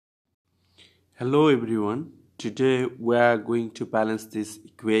Hello everyone. Today we are going to balance this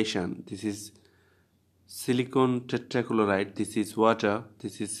equation. This is silicon tetrachloride, this is water,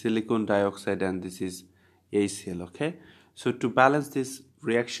 this is silicon dioxide, and this is HCl. Okay, so to balance this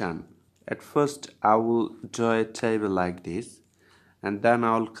reaction, at first I will draw a table like this, and then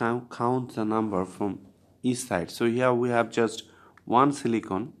I will count the number from each side. So here we have just one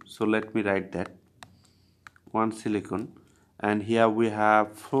silicon, so let me write that one silicon, and here we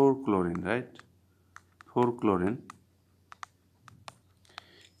have 4 chlorine, right? 4 chlorine.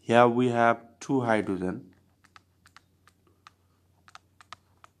 Here we have 2 hydrogen.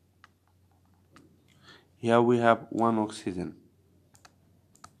 Here we have 1 oxygen.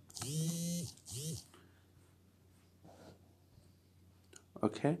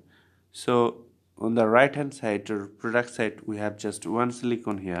 Okay, so on the right hand side or product side we have just 1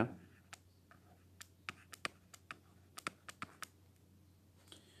 silicon here.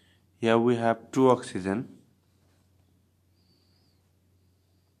 Here we have 2 oxygen.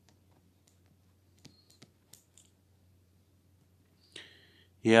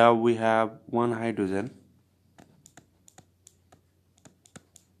 Here we have 1 hydrogen.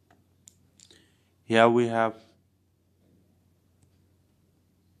 Here we have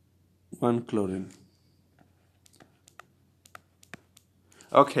 1 chlorine.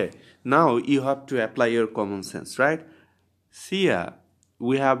 Okay, now you have to apply your common sense, right? See here,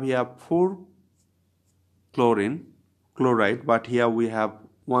 we have here 4 chloride, but here we have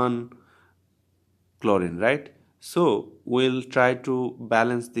 1 chlorine, right? So we'll try to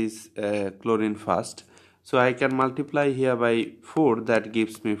balance this chlorine first. So I can multiply here by 4, that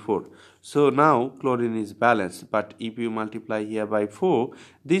gives me 4. So now chlorine is balanced, but if you multiply here by 4,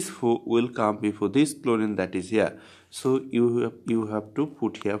 this 4 will come before this chlorine that is here. So you have to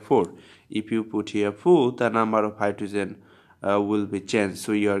put here 4. If you put here 4, the number of hydrogen will be changed.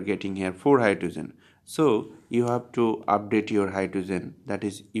 So you are getting here 4 hydrogen. So you have to update your hydrogen, that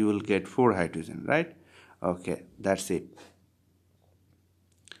is you will get 4 hydrogen, right? Okay, that's it.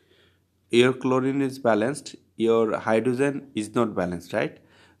 Your chlorine is balanced, your hydrogen is not balanced, right?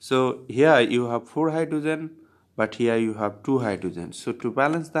 So here you have 4 hydrogen, but here you have 2 hydrogen. So to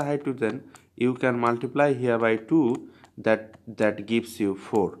balance the hydrogen, you can multiply here by 2, that gives you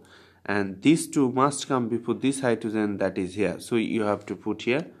 4. And these 2 must come before this hydrogen that is here. So you have to put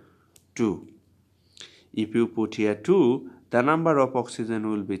here 2. If you put here 2, the number of oxygen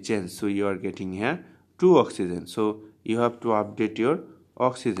will be changed. So you are getting here 2 oxygen. So you have to update your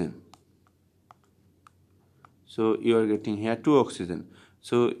oxygen. So you are getting here 2 oxygen.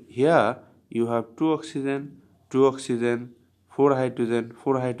 So here you have 2 oxygen, 4 hydrogen,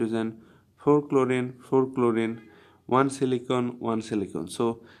 4 chlorine, 1 silicon, 1 silicon.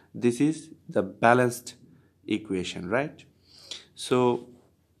 So this is the balanced equation, right? So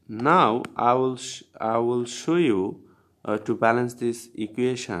now I will show you to balance this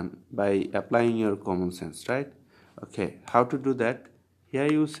equation by applying your common sense, right? Okay, how to do that? Here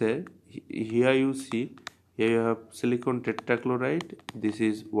you see, here you have silicon tetrachloride, this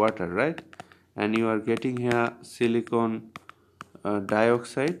is water, right? And you are getting here silicon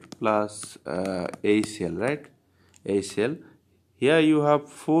dioxide plus HCl, right? HCl. Here you have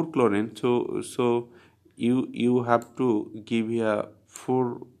 4 chlorine, so you have to give here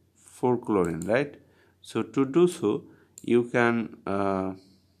 4 chlorine, right? So to do so, you can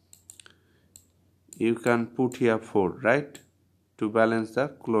put here 4, right, to balance the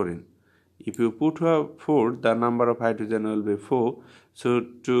chlorine. If you put here 4, the number of hydrogen will be 4. So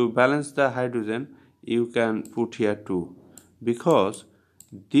to balance the hydrogen, you can put here 2, because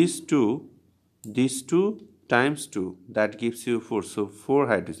these two times 2, that gives you 4. So 4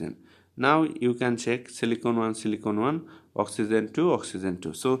 hydrogen. Now you can check silicon 1, oxygen 2, oxygen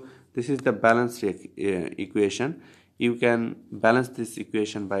 2. So this is the balanced equation. You can balance this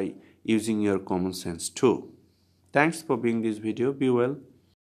equation by using your common sense too. Thanks for viewing this video. Be well.